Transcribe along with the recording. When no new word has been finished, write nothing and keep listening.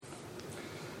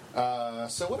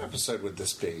So what episode would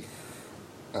this be?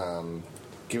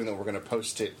 Given that we're going to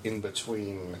post it in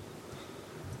between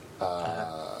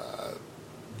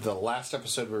the last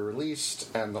episode we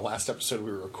released and the last episode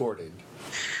we recorded.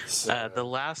 So, the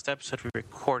last episode we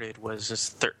recorded was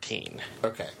just 13.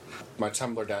 Okay. My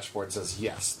Tumblr dashboard says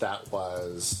yes, that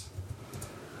was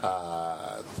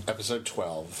episode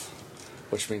 12,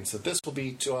 which means that this will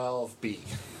be 12B.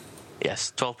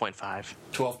 Yes, 12.5.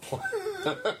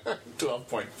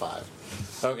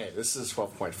 12.5. Okay, this is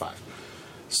 12.5.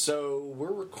 So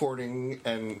we're recording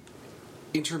an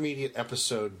intermediate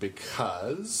episode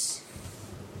because...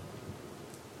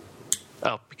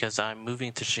 Oh, because I'm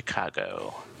moving to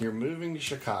Chicago. You're moving to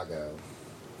Chicago.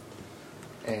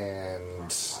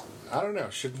 And I don't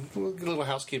know, we'll get a little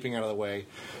housekeeping out of the way.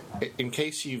 In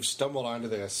case you've stumbled onto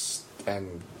this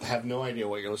and have no idea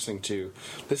what you're listening to,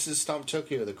 this is Stomp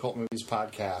Tokyo, the Cult Movies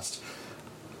podcast.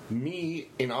 Me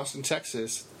in Austin,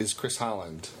 Texas is Chris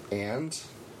Holland. And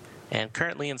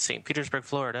currently in St. Petersburg,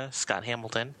 Florida, Scott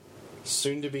Hamilton.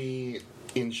 Soon to be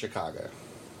in Chicago.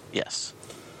 Yes.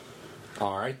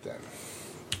 All right then.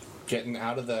 Getting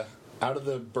out of the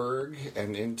burg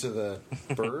and into the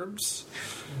burbs.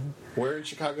 Where in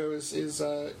Chicago is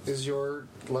your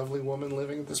lovely woman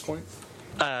living at this point?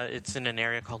 It's in an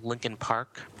area called Lincoln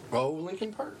Park. Oh,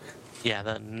 Lincoln Park. Yeah,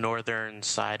 the northern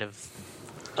side of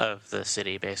the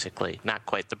city, basically. Not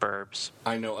quite the burbs.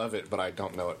 I know of it, but I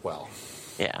don't know it well.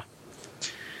 Yeah.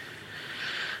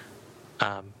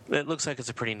 It looks like it's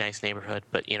a pretty nice neighborhood,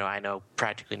 but, I know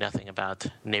practically nothing about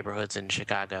neighborhoods in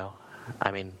Chicago.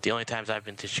 I mean, the only times I've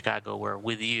been to Chicago were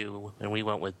with you, and we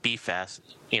went with B-Fest,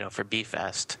 for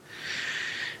B-Fest.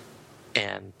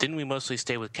 And didn't we mostly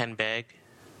stay with Ken Begg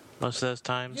most of those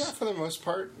times? Yeah, for the most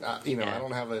part. Yeah. I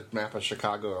don't have a map of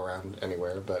Chicago around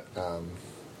anywhere, but... and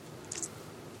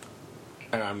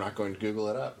I'm not going to Google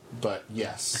it up, but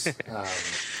yes.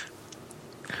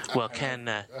 Well, Ken...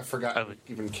 I forgot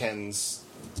even Ken's...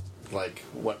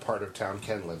 what part of town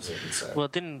Ken lives in. So. Well,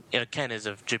 Ken is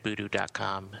of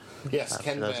Jabutu.com. Yes,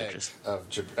 Ken Begg of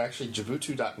actually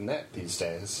Jabutu.net these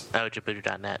days. Oh,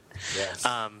 Jabutu.net. Yes.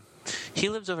 He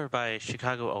lives over by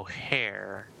Chicago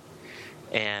O'Hare,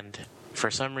 and for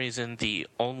some reason, the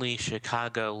only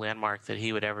Chicago landmark that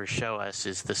he would ever show us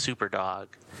is the Superdog,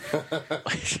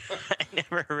 which I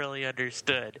never really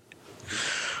understood.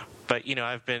 But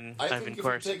I've been. I think if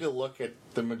you take a look at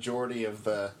the majority of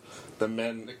the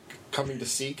men coming to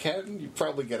see Ken, you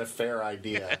probably get a fair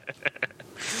idea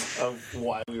of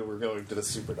why we were going to the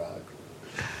Superdog.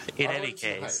 In any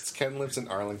case, Heights. Ken lives in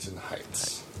Arlington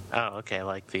Heights. Oh, okay,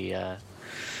 like the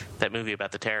that movie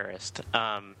about the terrorist.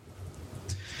 I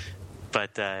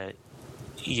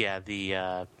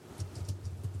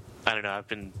don't know. I've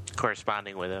been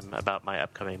corresponding with him about my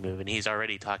upcoming move, and he's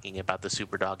already talking about the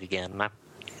Superdog again. And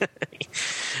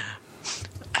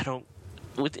I don't.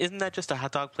 Isn't that just a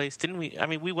hot dog place? Didn't we? I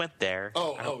mean, we went there.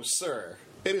 Oh, sir!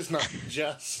 It is not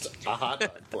just a hot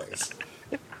dog place.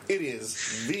 It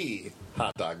is the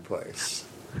hot dog place.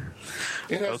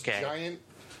 It has giant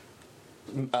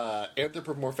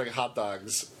anthropomorphic hot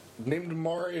dogs named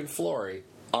Maury and Flory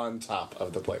on top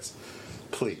of the place.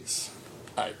 Please,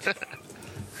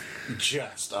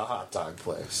 just a hot dog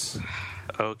place.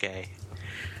 Okay.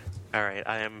 All right.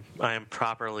 I am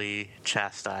properly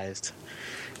chastised.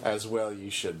 As well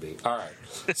you should be. All right.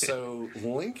 So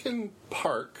Lincoln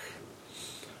Park,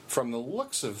 from the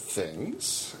looks of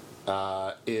things,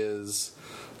 is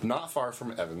not far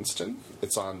from Evanston.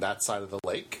 It's on that side of the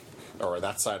lake, or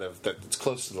that side of that. It's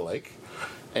close to the lake.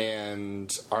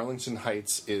 And Arlington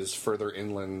Heights is further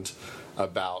inland,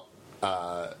 about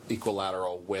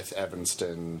equilateral with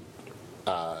Evanston,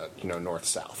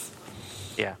 north-south.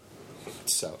 Yeah.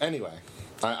 So anyway,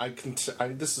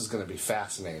 this is going to be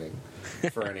fascinating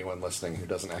for anyone listening who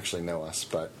doesn't actually know us.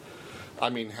 But I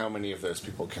mean, how many of those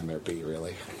people can there be,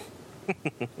 really?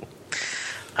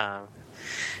 No,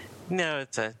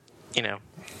 it's I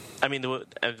mean,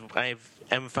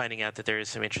 I'm finding out that there is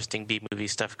some interesting B-movie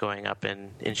stuff going up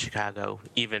in Chicago,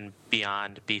 even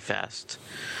beyond B-Fest.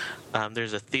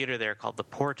 There's a theater there called The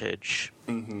Portage,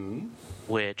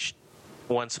 which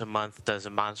once a month does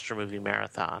a monster movie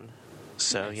marathon.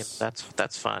 So nice.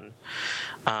 That's fun.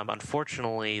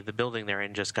 Unfortunately, the building they're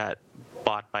in just got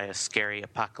bought by a scary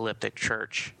apocalyptic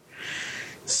church.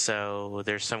 So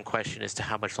there's some question as to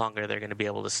how much longer they're going to be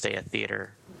able to stay at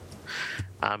theater.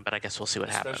 But I guess we'll see what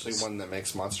happens. Especially one that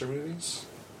makes monster movies?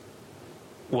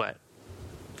 What?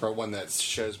 Or one that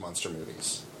shows monster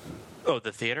movies. Oh,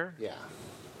 the theater? Yeah.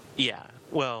 Yeah.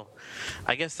 Well,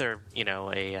 I guess they're,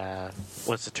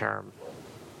 what's the term?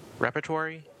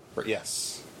 Repertory?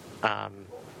 Yes.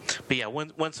 But But yeah,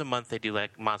 once a month they do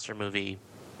like monster movie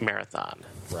marathon.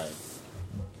 Right.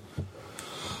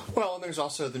 Well, and there's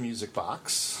also the Music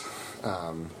Box,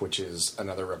 which is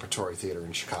another repertory theater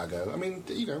in Chicago. I mean,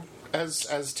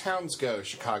 as towns go,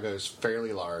 Chicago's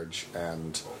fairly large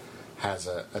and has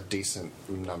a decent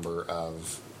number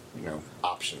of,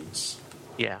 options.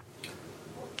 Yeah.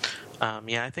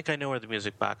 I think I know where the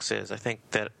Music Box is. I think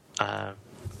that my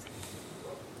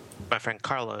friend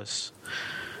Carlos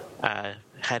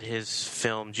had his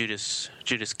film Judas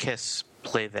Kiss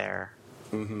play there.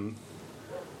 Mm-hmm.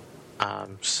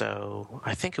 So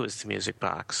I think it was the Music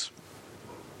Box.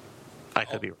 I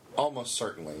could be almost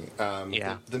certainly.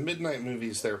 Yeah. The midnight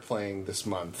movies they're playing this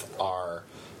month are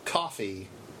Coffee,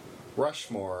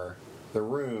 Rushmore, The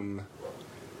Room,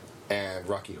 and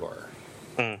Rocky Horror,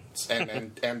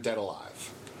 and Dead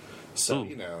Alive. So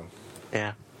Ooh.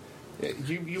 Yeah.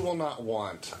 you will not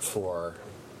want for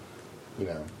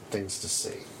things to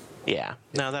see. Yeah.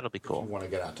 No, that'll be cool. You want to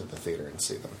get out to the theater and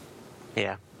see them.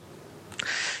 Yeah.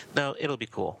 No, it'll be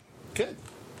cool. Good.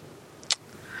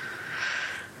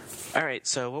 All right,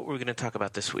 so what were we going to talk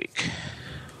about this week?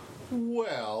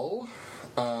 Well,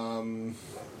 I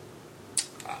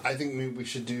think maybe we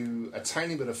should do a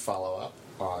tiny bit of follow-up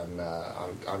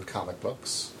on comic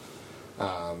books.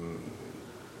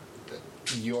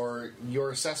 Your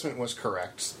assessment was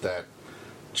correct that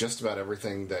just about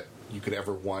everything that you could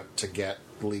ever want to get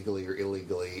legally or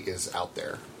illegally is out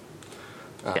there.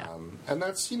 And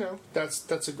that's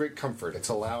a great comfort. It's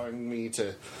allowing me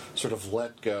to sort of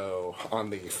let go on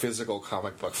the physical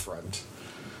comic book front.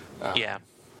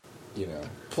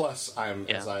 Plus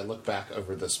as I look back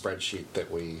over the spreadsheet that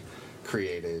we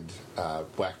created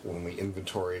back when we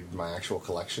inventoried my actual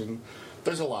collection,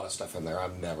 there's a lot of stuff in there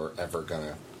I'm never ever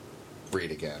gonna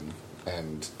read again,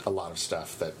 and a lot of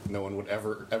stuff that no one would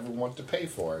ever want to pay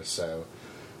for. So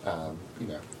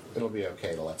it'll be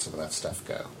okay to let some of that stuff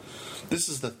go. This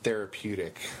is the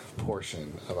therapeutic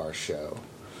portion of our show,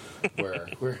 where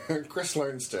Chris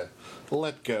learns to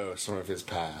let go some of his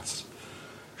past.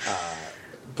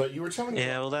 But you were telling me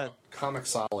about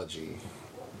Comixology.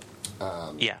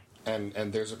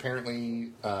 And there's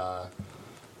apparently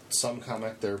some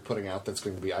comic they're putting out that's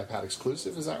going to be iPad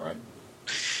exclusive. Is that right?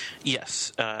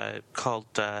 Yes. Called...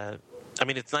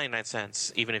 it's 99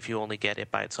 cents. Even if you only get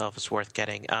it by itself, it's worth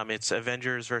getting. It's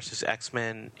Avengers versus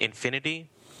X-Men Infinity.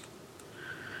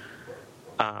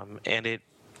 And it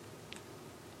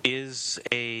is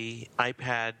a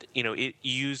iPad, it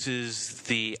uses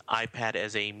the iPad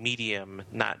as a medium,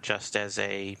 not just as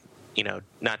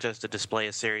not just to display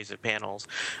a series of panels.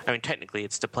 I mean, technically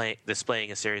it's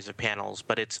displaying a series of panels,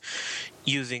 but it's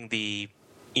using the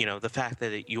fact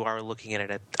that you are looking at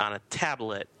it on a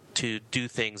tablet to do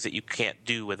things that you can't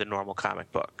do with a normal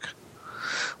comic book.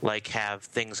 Like have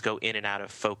things go in and out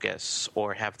of focus,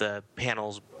 or have the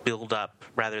panels build up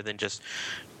rather than just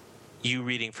you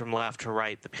reading from left to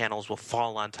right. The panels will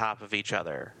fall on top of each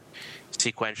other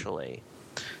sequentially.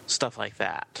 Stuff like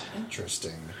that.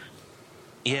 Interesting.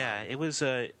 Yeah, it was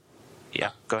go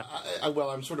ahead.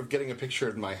 I'm sort of getting a picture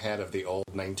in my head of the old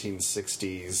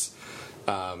 1960s,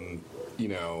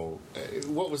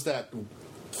 what was that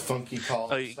funky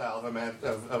style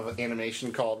of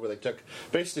animation called, where they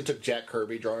basically took Jack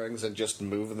Kirby drawings and just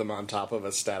moved them on top of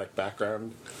a static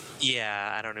background?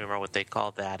 Yeah, I don't remember what they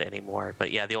called that anymore,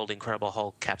 but yeah, the old Incredible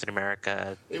Hulk, Captain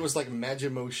America. It was like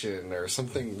Magimotion or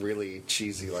something really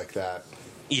cheesy like that.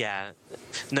 Yeah,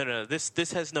 no,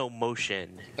 this has no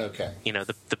motion. Okay,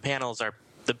 the panels are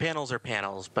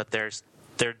panels, but they're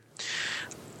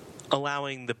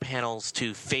allowing the panels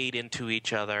to fade into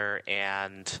each other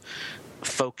and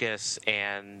focus,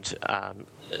 and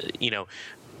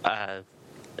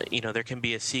there can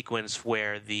be a sequence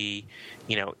where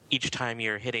each time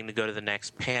you're hitting to go to the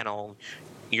next panel,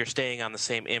 you're staying on the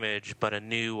same image, but a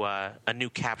new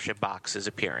caption box is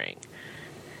appearing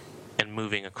and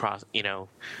moving across,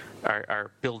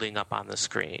 are building up on the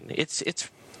screen.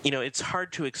 It's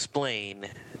hard to explain.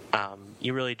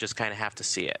 You really just kind of have to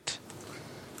see it.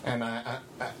 And I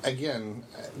again,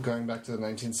 going back to the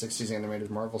 1960s animated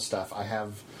Marvel stuff, I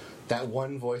have that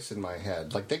one voice in my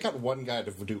head. Like, they got one guy to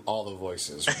do all the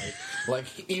voices, right? Like,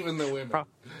 even the women.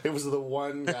 It was the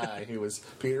one guy who was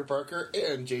Peter Parker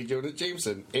and J. Jonah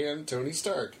Jameson and Tony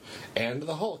Stark and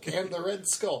the Hulk and the Red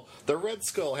Skull. The Red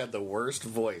Skull had the worst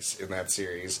voice in that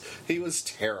series. He was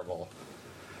terrible.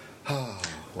 Oh,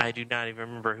 wow. I do not even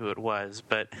remember who it was,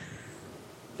 but...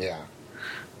 Yeah.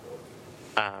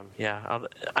 I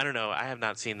don't know. I have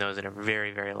not seen those in a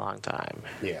very, very long time.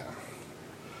 Yeah.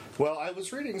 Well, I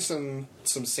was reading some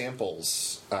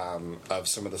samples of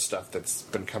some of the stuff that's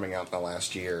been coming out in the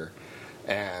last year,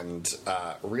 and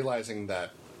realizing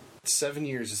that 7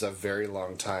 years is a very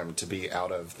long time to be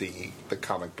out of the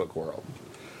comic book world.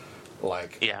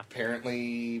 Like,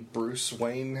 apparently Bruce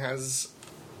Wayne has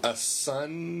a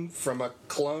son from a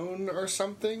clone or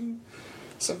something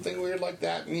weird like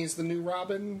that, and he's the new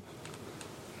Robin.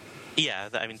 Yeah,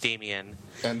 I mean, Damian.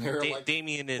 And there are like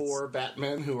Damian four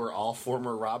Batmen who are all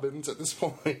former Robins at this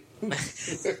point.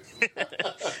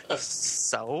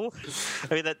 So,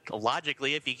 I mean, that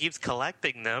logically, if he keeps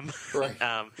collecting them, right?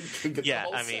 Yeah,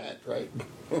 I mean, set, right?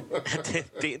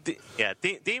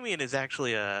 Damian is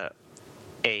actually a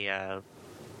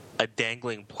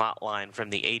dangling plot line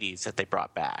from the '80s that they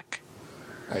brought back.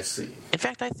 I see. In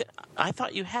fact, I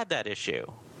thought you had that issue.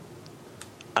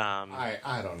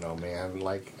 I don't know, man.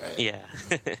 Like, yeah.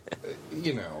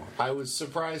 I was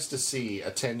surprised to see a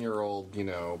 10-year-old,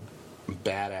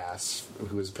 badass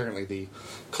who is apparently the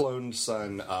cloned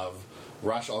son of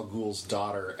Ra's al Ghul's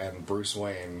daughter and Bruce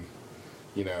Wayne,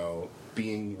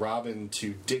 being Robin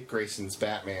to Dick Grayson's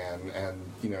Batman,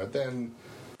 and then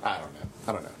I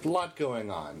don't know. A lot going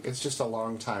on. It's just a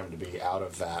long time to be out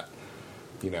of that,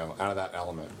 out of that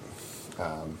element.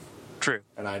 True.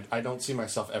 And I don't see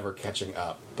myself ever catching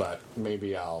up, but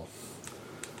maybe I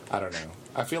don't know.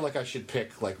 I feel like I should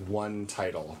pick like one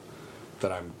title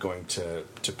that I'm going to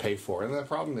pay for. And the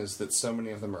problem is that so many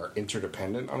of them are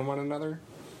interdependent on one another.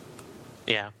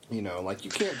 Yeah. Like you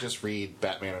can't just read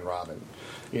Batman and Robin.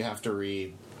 You have to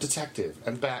read Detective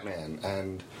and Batman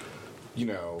and,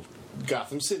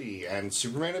 Gotham City and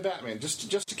Superman and Batman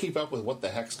just to keep up with what the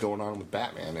heck's going on with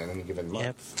Batman in any given month.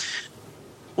 Yep.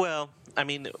 Well, I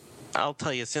mean, I'll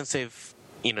tell you, since they've,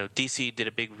 DC did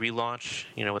a big relaunch,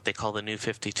 what they call the New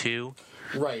 52.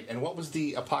 Right, and what was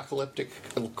the apocalyptic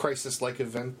crisis-like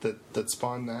event that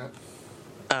spawned that?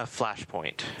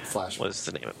 Flashpoint was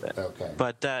the name of it. Okay.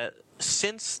 But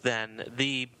since then,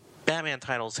 the Batman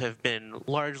titles have been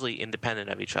largely independent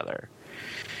of each other.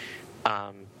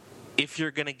 If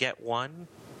you're going to get one,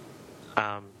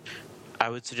 I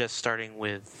would suggest starting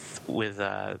with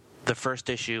the first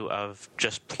issue of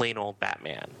just plain old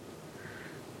Batman.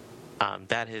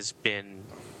 That has been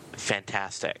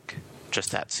fantastic,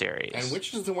 just that series. And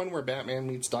which is the one where Batman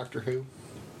meets Doctor Who?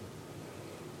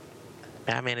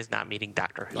 Batman is not meeting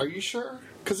Doctor Who. Are you sure?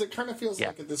 Because it kind of feels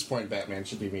like at this point Batman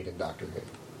should be meeting Doctor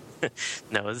Who.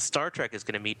 No, the Star Trek is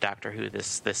going to meet Doctor Who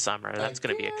this summer. That's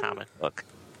going to be a comic book.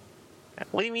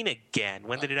 What do you mean again?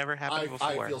 When did it ever happen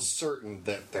before? I feel certain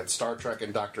that Star Trek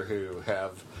and Doctor Who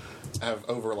have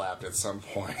overlapped at some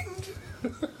point.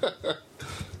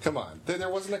 Come on. There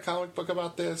wasn't a comic book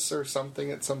about this or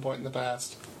something at some point in the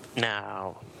past?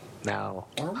 No. Are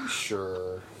we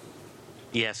sure?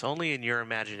 Yes, only in your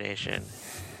imagination.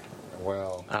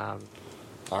 Well,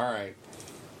 all right.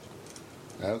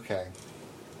 Okay.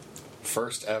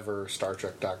 First ever Star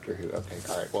Trek Doctor Who. Okay,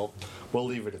 all right. Well, we'll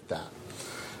leave it at that.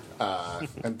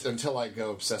 Until I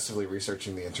go obsessively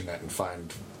researching the internet and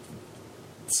find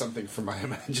something from my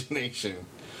imagination.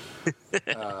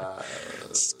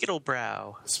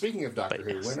 Skittlebrow. Speaking of Doctor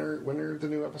Who, yes. when are the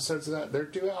new episodes of that? They're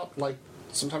due out like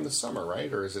sometime this summer,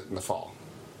 right? Or is it in the fall?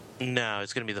 No,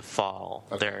 it's going to be the fall.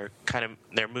 Okay.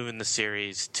 They're moving the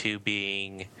series to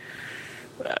being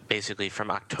basically from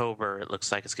October. It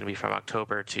looks like it's going to be from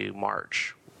October to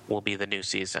March will be the new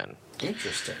season.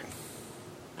 Interesting.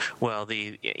 Well,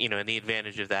 the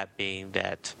advantage of that being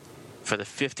that for the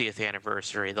 50th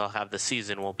anniversary, they'll have the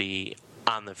season will be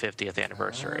on the 50th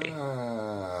anniversary.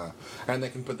 And they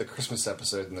can put the Christmas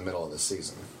episode in the middle of the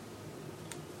season.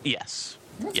 Yes.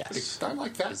 Yes. I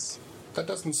like that. That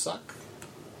doesn't suck.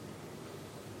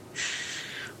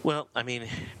 Well, I mean,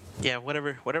 yeah,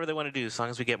 whatever they want to do, as long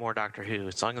as we get more Doctor Who,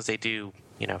 as long as they do,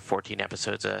 14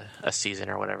 episodes a season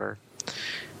or whatever.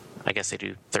 I guess they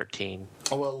do 13.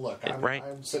 Oh, well, look, right?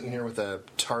 I'm sitting here with a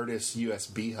TARDIS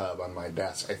USB hub on my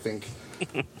desk. I think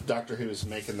Doctor Who is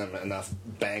making them enough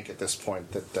bank at this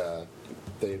point that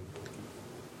they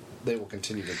will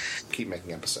continue to keep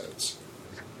making episodes.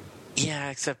 Yeah,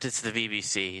 except it's the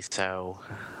BBC, so...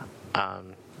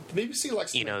 the BBC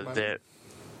likes to make money.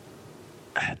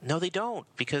 No, they don't,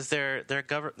 because they're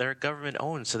government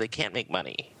owned, so they can't make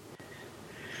money.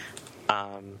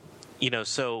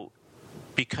 So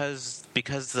because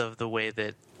of the way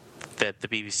that the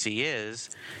BBC is,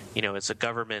 it's a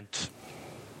government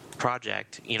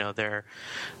project.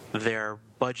 Their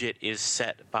budget is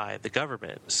set by the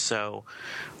government. So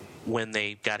when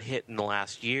they got hit in the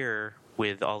last year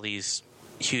with all these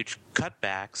huge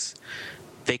cutbacks,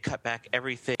 they cut back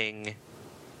everything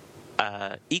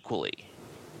equally.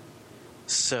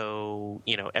 So,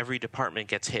 every department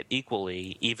gets hit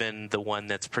equally, even the one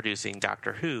that's producing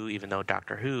Doctor Who, even though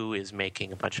Doctor Who is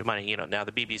making a bunch of money. Now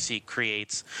the BBC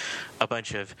creates a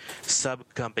bunch of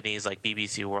sub-companies like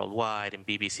BBC Worldwide and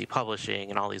BBC Publishing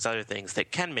and all these other things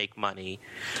that can make money.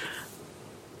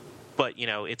 But,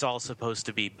 it's all supposed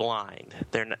to be blind.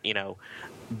 They're not,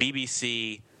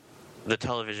 BBC, the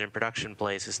television production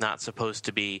place, is not supposed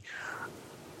to be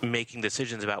making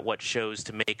decisions about what shows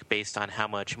to make based on how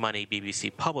much money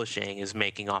BBC Publishing is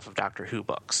making off of Doctor Who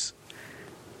books.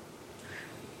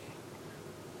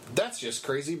 That's just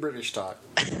crazy British talk.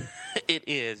 It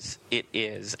is.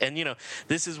 And,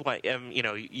 this is why,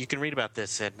 you can read about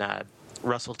this in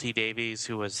Russell T. Davies,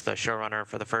 who was the showrunner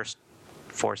for the first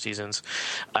 4 seasons,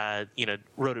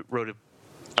 wrote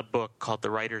a book called The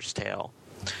Writer's Tale.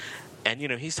 And,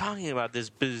 he's talking about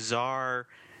this bizarre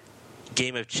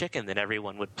game of chicken that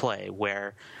everyone would play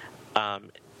where,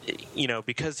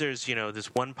 because there's, this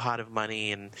one pot of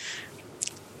money and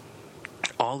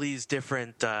all these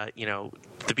different, the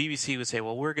BBC would say,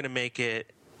 well, we're going to make it,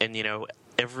 and,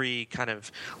 every kind of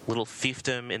little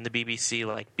fiefdom in the BBC,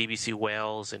 like BBC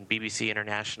Wales and BBC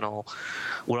International,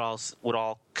 would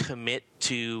all commit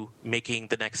to making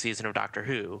the next season of Doctor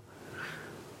Who.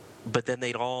 But then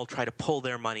they'd all try to pull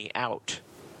their money out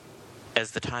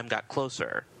as the time got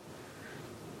closer,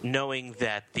 knowing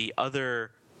that the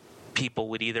other people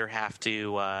would either have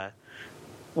to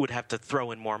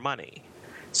throw in more money.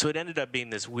 So it ended up being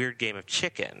this weird game of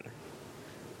chicken,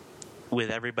 with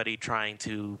everybody trying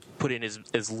to put in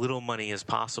as little money as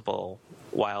possible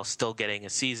while still getting a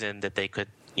season that they could,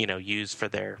 use for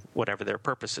their whatever their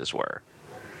purposes were.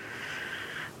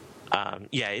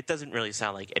 It doesn't really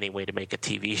sound like any way to make a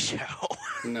TV show.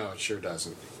 No, it sure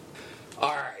doesn't.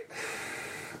 All right.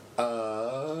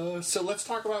 So let's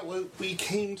talk about what we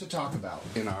came to talk about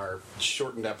in our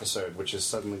shortened episode, which has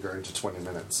suddenly grown to 20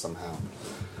 minutes somehow.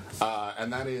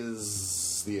 And that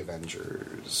is The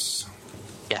Avengers.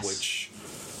 Yes.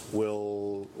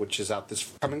 Which is out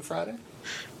this coming Friday?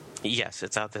 Yes,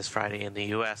 it's out this Friday in the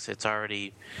U.S. It's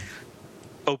already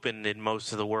opened in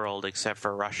most of the world except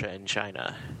for Russia and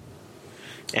China.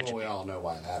 And we all know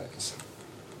why that is.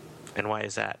 And why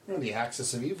is that? The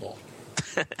Axis of Evil.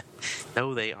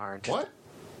 No, they aren't. What?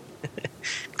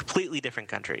 Completely different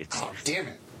countries. Oh, damn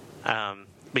it.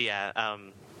 But yeah,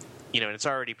 and it's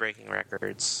already breaking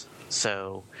records.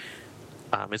 So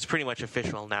it's pretty much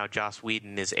official now. Joss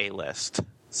Whedon is A-list.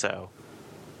 So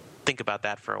think about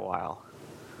that for a while.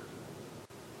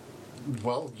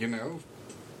 Well,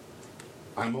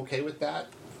 I'm okay with that.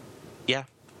 Yeah.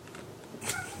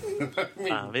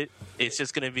 I mean, it's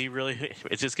just going to be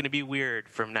it's just going to be weird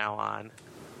from now on.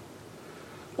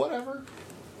 Whatever.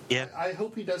 Yeah. I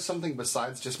hope he does something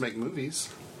besides just make movies.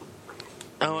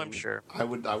 I'm sure. I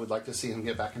would like to see him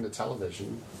get back into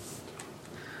television.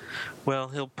 Well,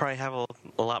 he'll probably have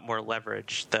a lot more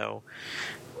leverage, though.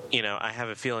 I have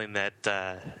a feeling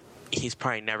that he's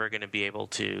probably never going to be able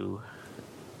to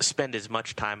spend as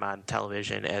much time on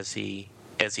television as he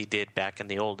did back in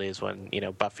the old days when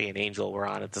Buffy and Angel were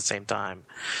on at the same time.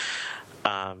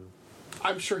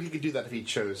 I'm sure he could do that if he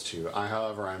chose to.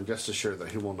 However, I'm just as sure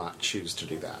that he will not choose to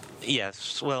do that.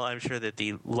 Yes. Well, I'm sure that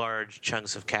the large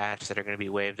chunks of cash that are going to be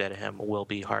waved at him will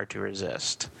be hard to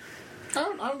resist. I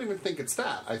don't even think it's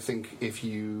that. I think if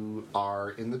you are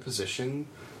in the position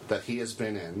that he has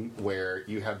been in, where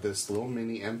you have this little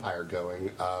mini empire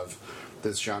going of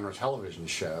this genre television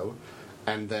show,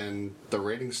 and then the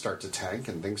ratings start to tank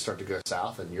and things start to go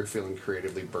south and you're feeling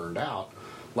creatively burned out,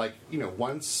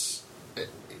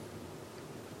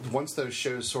 once those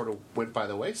shows sort of went by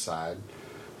the wayside,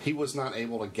 he was not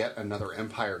able to get another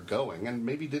empire going and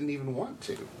maybe didn't even want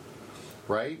to,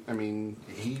 right? I mean,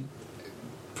 he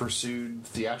pursued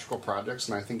theatrical projects,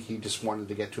 and I think he just wanted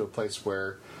to get to a place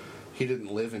where he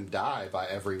didn't live and die by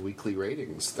every weekly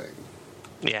ratings thing.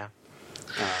 Yeah.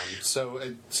 So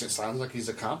it sounds like he's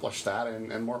accomplished that,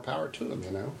 and more power to him,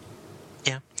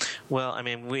 Yeah. Well, I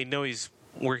mean, we know he's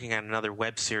working on another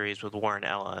web series with Warren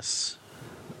Ellis,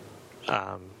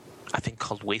 I think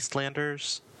called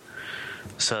Wastelanders.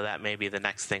 So that may be the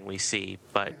next thing we see.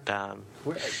 But I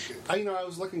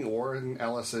was looking at Warren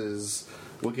Ellis's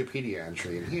Wikipedia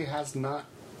entry, and he has not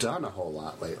done a whole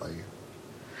lot lately.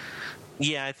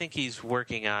 Yeah, I think he's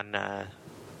working on,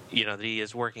 he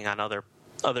is working on other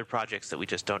projects that we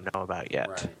just don't know about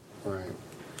yet. Right.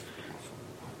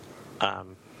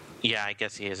 Yeah, I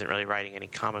guess he isn't really writing any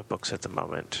comic books at the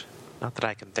moment. Not that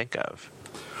I can think of.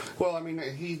 Well, I mean,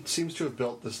 he seems to have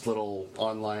built this little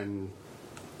online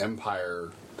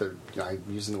empire. I'm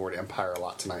using the word empire a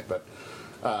lot tonight, but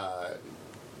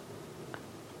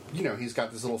he's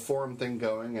got this little forum thing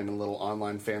going and a little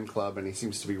online fan club, and he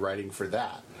seems to be writing for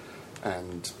that.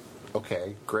 And,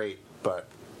 okay, great, but,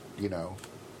 I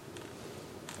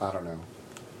don't know.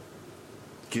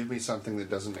 Give me something that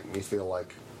doesn't make me feel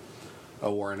like a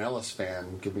Warren Ellis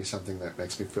fan. Give me something that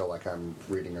makes me feel like I'm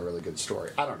reading a really good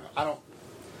story. I don't know.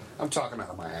 I'm talking out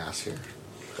of my ass here.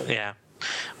 Yeah.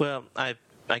 Well, I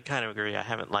kind of agree. I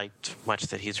haven't liked much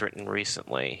that he's written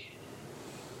recently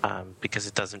because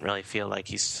it doesn't really feel like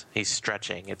he's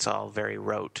stretching. It's all very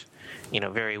rote,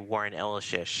 very Warren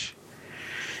Ellis-ish,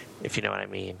 if you know what I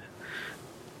mean.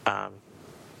 I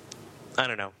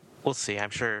don't know. We'll see. I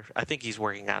think he's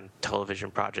working on television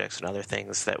projects and other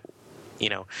things that,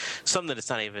 some that it's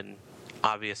not even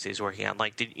obvious he's working on.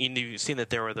 Like, you seen that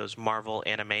there were those Marvel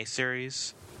anime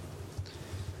series?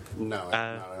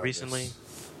 No. Recently?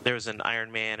 There was an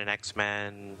Iron Man, an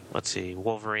X-Men,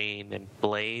 Wolverine, and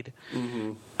Blade.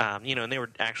 Mm-hmm. And they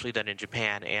were actually done in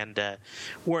Japan. And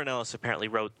Warren Ellis apparently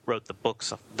wrote the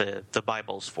books, the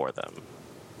Bibles for them.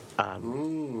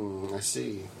 I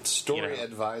see. Story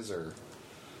advisor.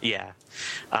 Yeah,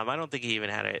 I don't think he even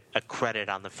had a credit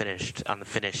on the finished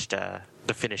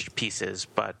pieces,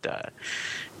 but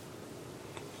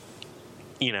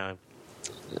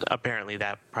apparently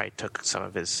that probably took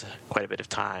quite a bit of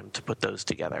time to put those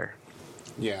together.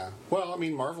 Yeah, well, I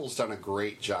mean, Marvel's done a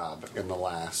great job in the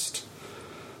last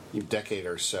decade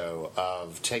or so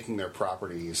of taking their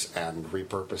properties and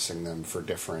repurposing them for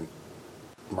different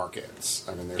markets.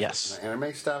 I mean, there's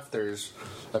anime stuff. There's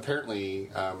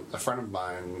apparently a friend of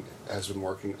mine has been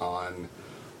working on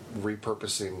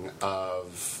repurposing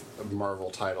of Marvel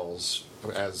titles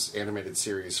as animated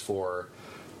series for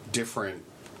different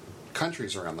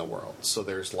countries around the world. So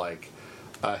there's like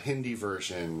a Hindi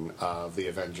version of the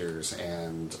Avengers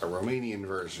and a Romanian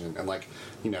version, and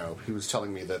he was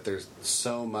telling me that there's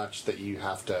so much that you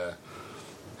have to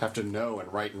know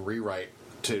and write and rewrite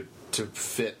to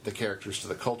fit the characters to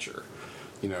the culture,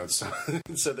 so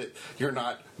that you're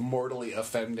not mortally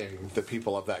offending the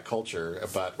people of that culture,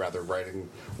 but rather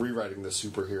rewriting the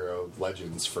superhero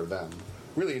legends for them.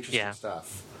 Really interesting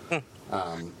stuff.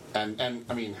 And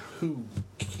I mean, who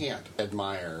can't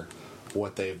admire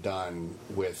what they've done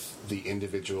with the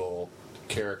individual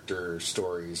character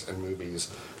stories and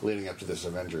movies leading up to this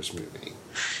Avengers movie?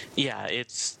 Yeah,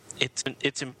 it's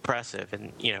impressive,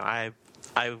 and I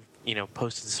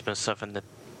posted some stuff in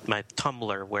my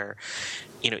Tumblr where,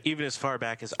 even as far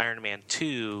back as Iron Man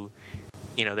 2,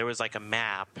 there was like a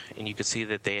map, and you could see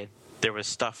that there was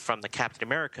stuff from the Captain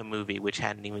America movie which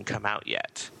hadn't even come out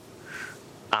yet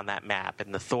on that map,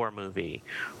 and the Thor movie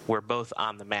were both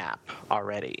on the map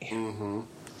already. Mm-hmm.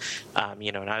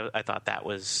 And I thought that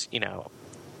was,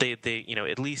 they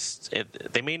at least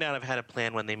they may not have had a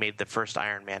plan when they made the first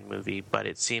Iron Man movie, but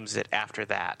it seems that after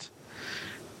that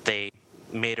they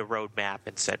made a roadmap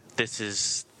and said this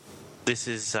is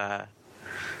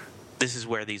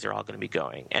where these are all going to be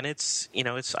going. And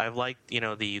I've liked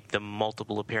the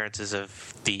multiple appearances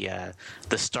of the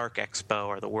Stark Expo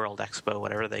or the World Expo,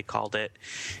 whatever they called it,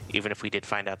 even if we did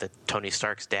find out that Tony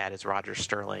Stark's dad is Roger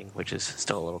Sterling, which is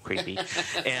still a little creepy.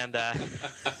 And and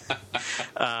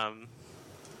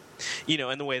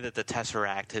the way that the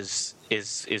Tesseract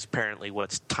is apparently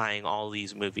what's tying all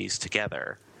these movies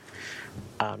together.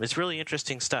 It's really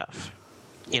interesting stuff,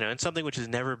 and something which has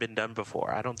never been done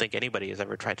before. I don't think anybody has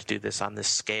ever tried to do this on this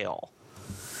scale,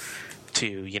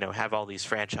 to have all these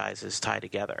franchises tie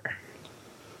together.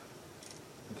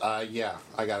 Yeah,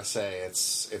 I gotta say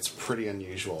it's pretty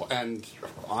unusual, and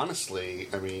honestly,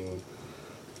 I mean,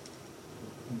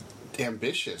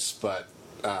 ambitious, but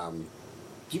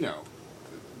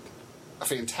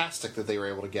fantastic that they were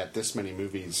able to get this many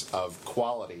movies of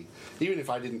quality, even if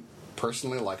I didn't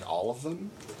personally like all of them,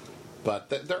 but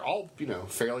they're all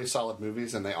fairly solid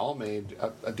movies, and they all made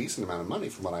a decent amount of money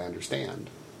from what I understand.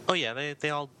 Oh yeah,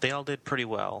 they all did pretty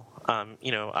well.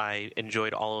 I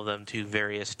enjoyed all of them to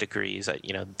various degrees. I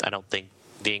don't think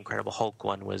the Incredible Hulk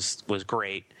one was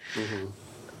great. Mm-hmm.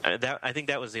 I think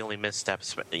that was the only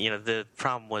missteps. The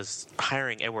problem was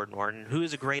hiring Edward Norton, who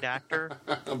is a great actor,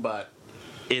 but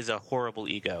is a horrible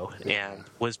ego, and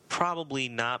was probably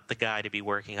not the guy to be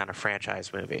working on a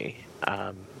franchise movie.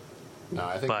 No,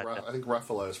 I think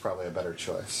Ruffalo is probably a better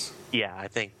choice. Yeah, I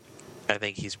think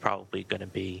he's probably going to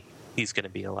be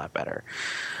a lot better.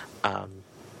 No,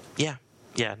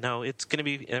 it's going to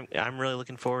be. I'm really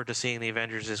looking forward to seeing the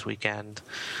Avengers this weekend.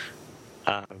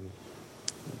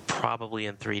 Probably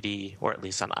in 3D, or at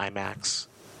least on IMAX,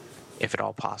 if at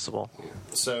all possible. Yeah.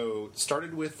 So,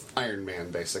 started with Iron Man,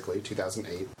 basically,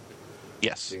 2008.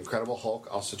 Yes. The Incredible Hulk,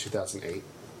 also 2008.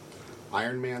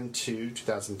 Iron Man 2,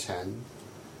 2010.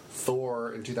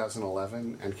 Thor in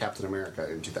 2011, and Captain America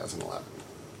in 2011.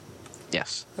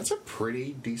 Yes. That's a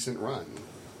pretty decent run.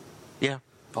 Yeah.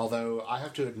 Although, I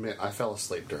have to admit, I fell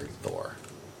asleep during Thor.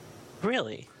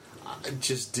 Really? It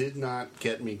just did not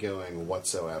get me going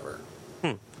whatsoever.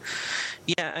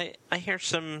 Yeah, I hear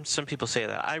some people say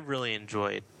that. I really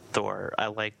enjoyed Thor. I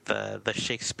like the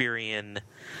Shakespearean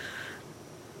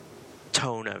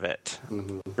tone of it.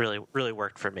 Mm-hmm. Really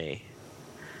worked for me.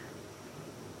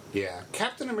 Yeah.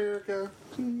 Captain America,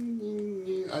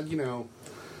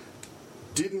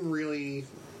 didn't really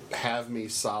have me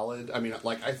solid. I mean,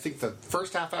 like, I think the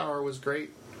first half hour was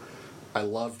great. I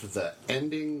loved the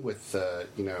ending with the,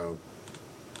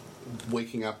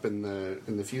 waking up in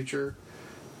the future.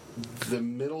 The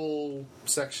middle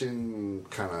section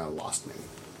kind of lost me.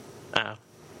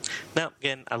 No,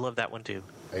 again, I love that one too.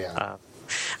 Yeah.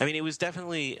 I mean, it was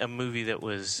definitely a movie that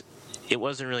it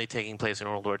wasn't really taking place in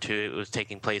World War II. It was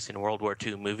taking place in World War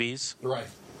II movies. Right.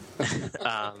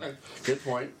 Good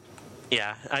point.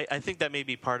 Yeah, I think that may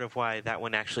be part of why that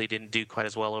one actually didn't do quite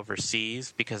as well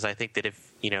overseas, because I think that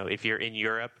if you're in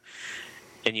Europe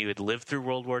and you had lived through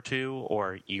World War II,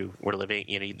 or you were living,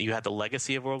 you had the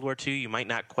legacy of World War II, you might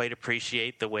not quite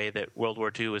appreciate the way that World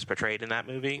War II was portrayed in that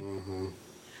movie. Mm-hmm.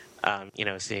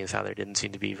 Seeing as how there didn't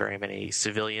seem to be very many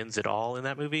civilians at all in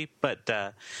that movie. But,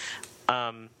 yeah,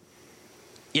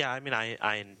 I mean,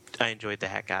 I enjoyed the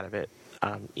heck out of it.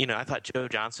 I thought Joe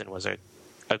Johnston was a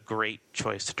great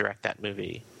choice to direct that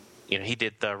movie. He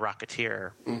did The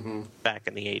Rocketeer back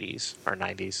in the 80s or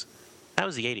 90s. That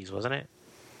was the 80s, wasn't it?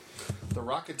 The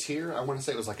Rocketeer, I want to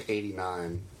say it was like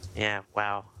 89. Yeah,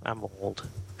 wow. I'm old.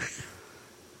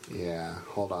 Yeah,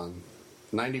 hold on.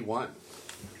 91.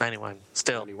 91.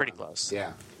 Still 91. Pretty close.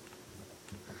 Yeah.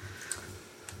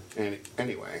 And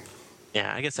anyway.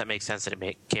 Yeah, I guess that makes sense that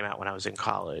it came out when I was in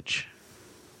college.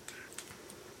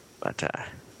 But,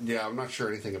 yeah, I'm not sure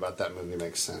anything about that movie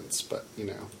makes sense, but,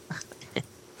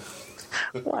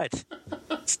 What?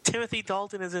 Timothy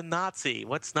Dalton is a Nazi.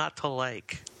 What's not to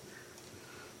like?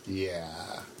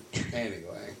 Yeah.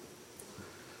 Anyway.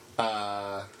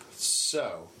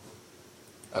 So,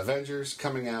 Avengers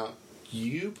coming out.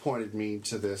 You pointed me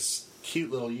to this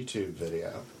cute little YouTube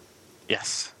video.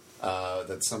 Yes.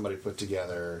 That somebody put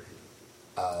together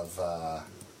of, a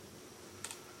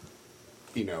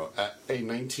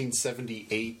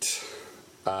 1978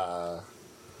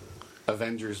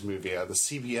 Avengers movie, the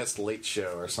CBS Late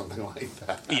Show or something like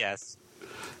that. Yes.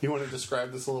 You want to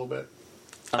describe this a little bit?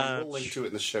 We'll link to it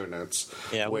in the show notes,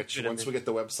 which, once we get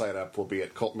the website up, will be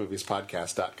at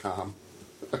cultmoviespodcast.com.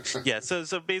 Yeah,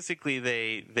 so basically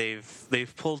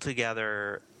they've pulled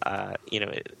together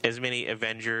as many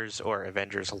Avengers or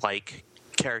Avengers-like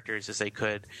characters as they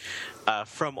could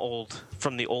from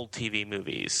the old TV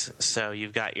movies. So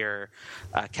you've got your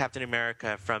Captain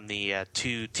America from the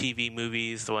two TV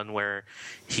movies, the one where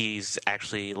he's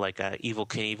actually like a Evel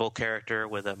Knievel character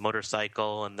with a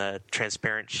motorcycle and the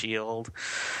transparent shield.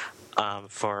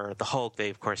 For the Hulk, they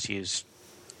of course use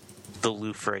the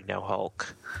Lou Ferrigno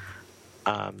Hulk.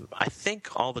 I think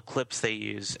all the clips they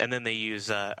use, and then they use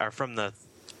are from the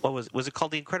was it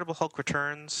called The Incredible Hulk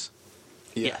Returns?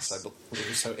 Yes. I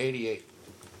believe so. 88.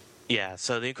 Yeah,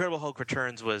 so The Incredible Hulk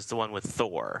Returns was the one with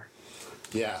Thor.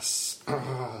 Yes.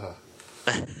 I'll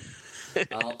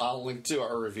link to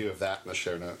our review of that in the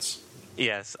show notes.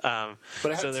 Yes. But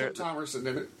it had Tim Thomerson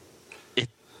in it.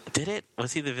 Did it?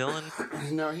 Was he the villain?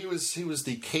 No, he was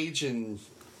the Cajun.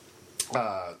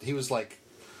 He was like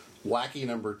Wacky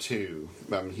Number 2.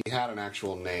 He had an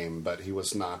actual name, but he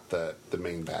was not the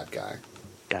main bad guy.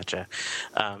 Gotcha.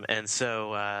 And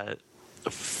so...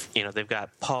 they've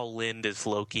got Paul Lynde as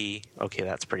Loki. Okay,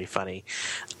 that's pretty funny.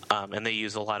 And they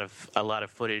use a lot of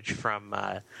footage from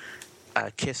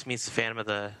Kiss Meets the Phantom of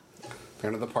the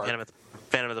Park.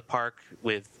 Phantom of the Park,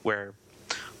 with where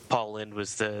Paul Lynde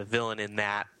was the villain in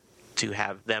that, to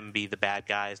have them be the bad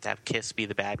guys, to have Kiss be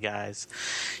the bad guys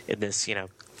in this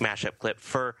mashup clip.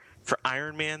 For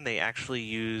Iron Man, they actually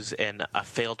use a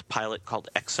failed pilot called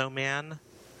Exo-Man.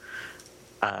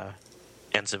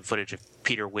 And some footage of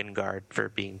Peter Wingard for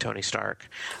being Tony Stark.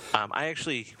 I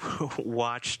actually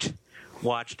watched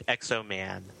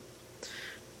Exo-Man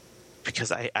because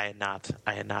I had not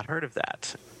heard of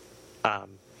that,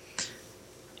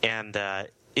 and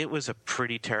it was a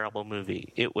pretty terrible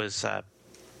movie. It was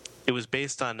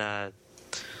based on the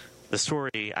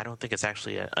story. I don't think it's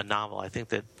actually a novel. I think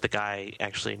that the guy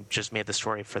actually just made the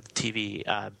story for the TV,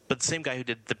 but the same guy who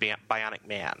did the Bionic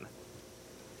Man.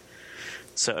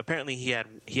 So apparently he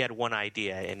had one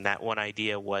idea, and that one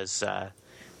idea was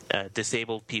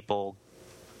disabled people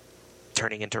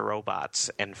turning into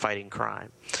robots and fighting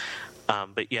crime.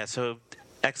 But yeah, so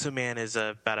Exoman is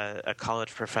about a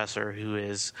college professor who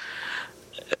is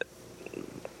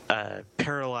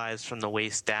paralyzed from the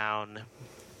waist down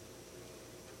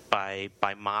by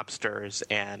mobsters,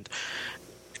 and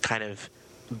kind of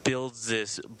builds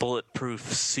this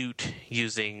bulletproof suit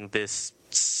using this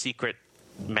secret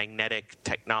magnetic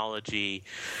technology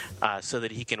so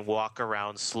that he can walk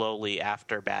around slowly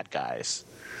after bad guys.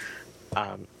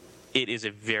 It is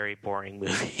a very boring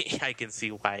movie. I can see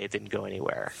why it didn't go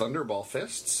anywhere. Thunderball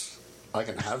fists? I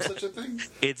can have such a thing?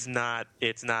 It's not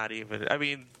even. I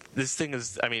mean, this thing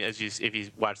is. I mean, if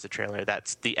you watch the trailer,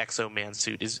 that's the Exo-Man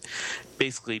suit is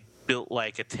basically built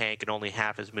like a tank and only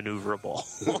half as maneuverable.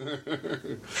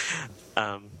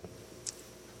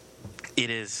 It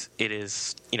is.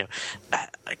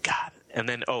 God. And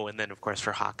then of course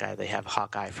for Hawkeye, they have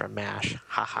Hawkeye from MASH.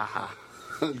 Ha ha ha.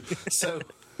 So.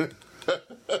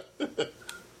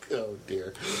 Oh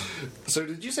dear. So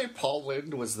did you say Paul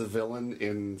Lynde was the villain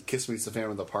in Kiss Meets the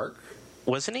Phantom of the Park?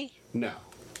 Wasn't he? No.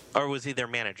 Or was he their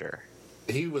manager?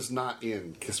 He was not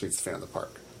in Kiss Meets the Phantom of the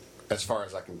Park, as far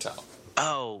as I can tell.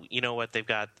 Oh, you know what they've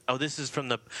got? Oh, this is from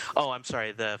the... Oh, I'm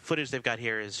sorry. The footage they've got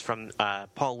here is from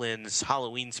Paul Lynde's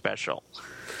Halloween special.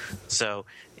 So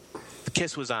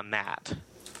Kiss was on that.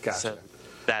 Gotcha. So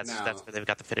that's where they've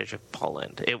got the footage of Paul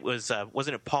Lynde. It was...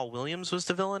 wasn't it Paul Williams was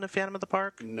the villain of Phantom of the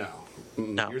Park? No.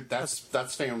 No. That's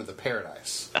Phantom of the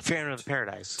Paradise. Phantom of the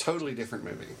Paradise. Totally different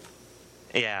movie.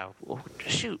 Yeah.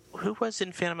 Shoot. Who was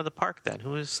in Phantom of the Park then?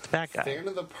 Who was the bad guy? Phantom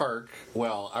of the Park,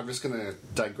 well, I'm just going to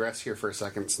digress here for a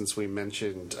second since we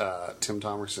mentioned Tim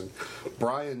Thomerson.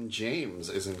 Brian James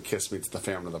is in Kiss Meets the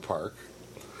Phantom of the Park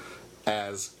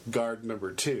as guard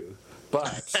number 2.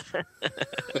 But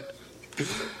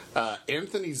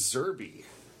Anthony Zerbe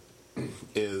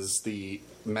is the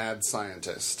mad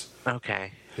scientist.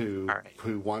 Okay. Who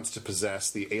wants to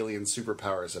possess the alien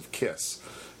superpowers of Kiss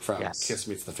from Kiss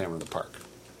Meets the Phantom of the Park.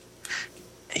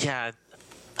 Yeah,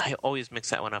 I always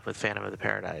mix that one up with Phantom of the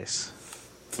Paradise,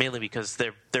 mainly because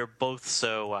they're both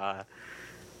so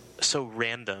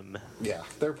random. Yeah,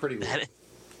 they're pretty weird.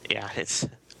 It's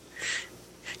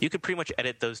you could pretty much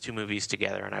edit those two movies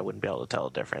together, and I wouldn't be able to tell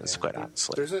the difference. Quite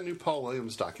honestly, there's a new Paul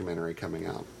Williams documentary coming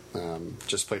out.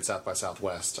 Just played South by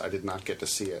Southwest. I did not get to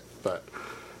see it, but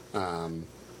I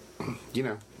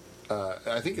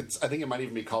think it might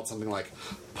even be called something like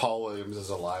Paul Williams is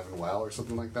Alive and Well or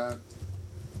something like that.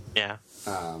 Yeah.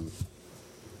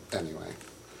 Anyway,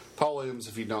 Paul Williams,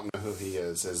 if you don't know who he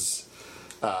is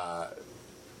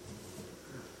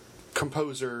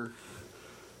composer,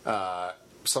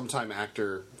 sometime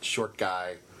actor, short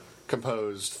guy,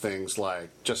 composed things like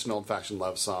Just an Old-Fashioned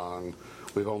Love Song,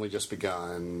 We've Only Just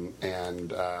Begun,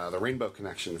 and The Rainbow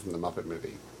Connection from the Muppet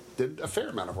movie. Did a fair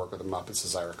amount of work with the Muppets,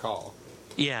 as I recall.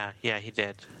 Yeah, he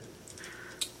did.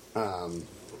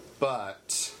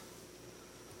 But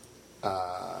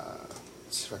let's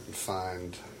see if I can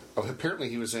find... Oh, apparently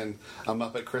he was in A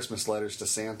Muppet Christmas Letters to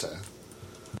Santa.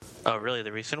 Oh, really?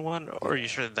 The recent one? Or are you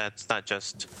sure that's not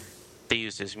just they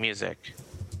used his music?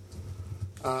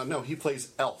 No, he plays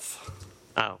Elf.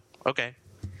 Oh, okay.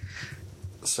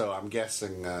 So I'm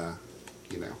guessing,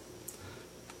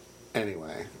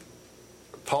 Anyway,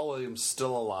 Paul Williams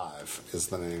Still Alive is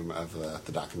the name of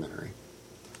the documentary.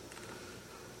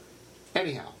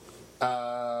 Anyhow,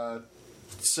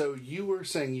 so you were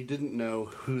saying you didn't know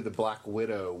who the Black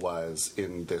Widow was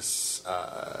in this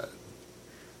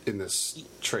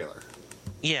trailer.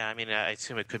 Yeah, I mean, I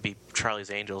assume it could be Charlie's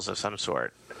Angels of some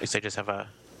sort. At least they just have a...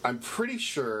 I'm pretty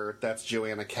sure that's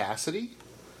Joanna Cassidy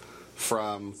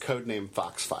from Codename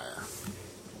Foxfire.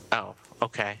 Oh,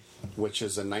 okay. Which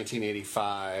is a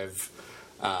 1985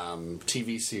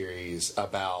 TV series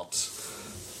about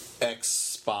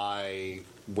ex-spy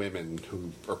women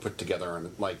who are put together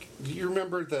on, like, do you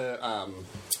remember the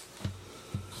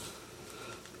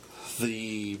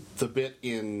bit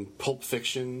in Pulp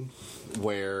Fiction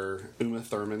where Uma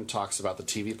Thurman talks about the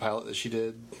TV pilot that she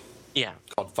did? Yeah.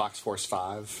 Called Fox Force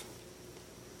 5?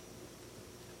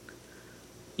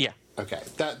 Yeah. Okay.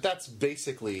 That's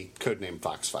basically Codename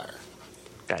Foxfire.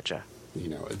 Gotcha.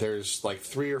 There's like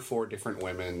 3 or 4 different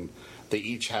women. They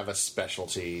each have a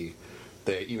specialty.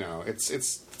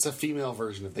 It's a female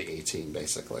version of the A-Team,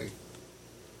 basically.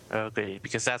 Oh, good,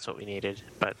 because that's what we needed.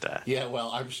 But yeah,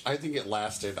 well, I think it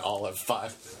lasted all of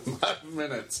 5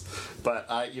 minutes. But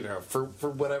for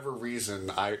whatever reason,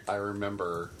 I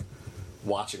remember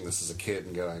watching this as a kid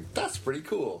and going, "That's pretty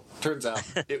cool." Turns out,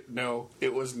 it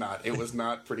was not. It was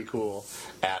not pretty cool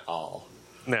at all.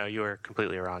 No, you were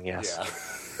completely wrong. Yes. Yeah.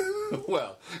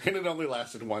 Well, and it only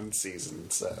lasted 1 season,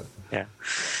 so. Yeah.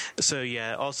 So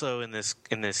yeah, also in this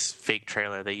fake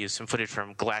trailer, they used some footage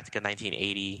from Galactica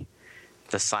 1980.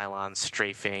 the Cylons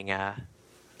strafing. Yeah,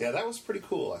 that was pretty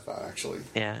cool, I thought, actually.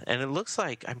 Yeah, and it looks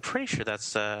like, I'm pretty sure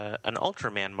that's an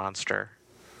Ultraman monster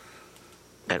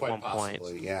at Quite one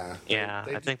possibly, point. yeah. Yeah,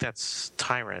 I think that's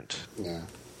Tyrant. Yeah.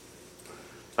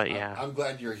 But yeah. I'm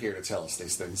glad you're here to tell us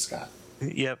these things, Scott.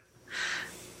 Yep.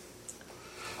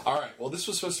 All right. Well, this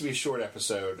was supposed to be a short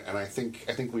episode, and I think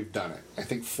we've done it. I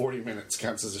think 40 minutes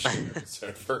counts as a short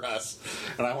episode for us,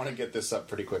 and I want to get this up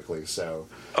pretty quickly. So,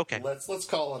 okay, let's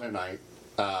call it a night.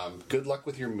 Good luck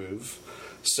with your move.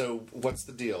 So, what's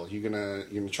the deal? You gonna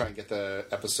try and get the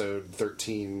episode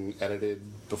 13 edited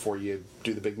before you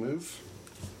do the big move?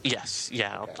 Yes.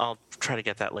 Yeah. Okay. I'll try to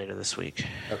get that later this week.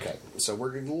 Okay. So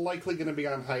we're likely going to be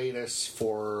on hiatus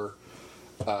for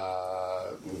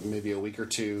maybe a week or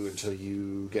two until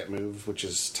you get moved, which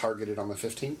is targeted on the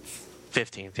 15th?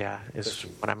 15th, yeah, is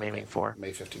 15th. What I'm aiming for.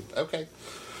 May 15th. Okay.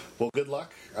 Well, good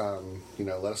luck.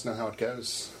 Let us know how it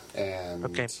goes. And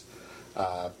okay.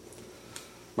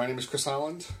 My name is Chris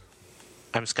Holland.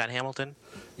 I'm Scott Hamilton.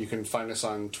 You can find us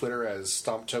on Twitter as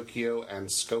Stomp Tokyo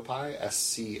and Scopi,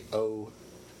 SCOPI.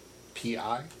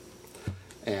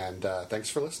 And thanks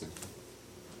for listening.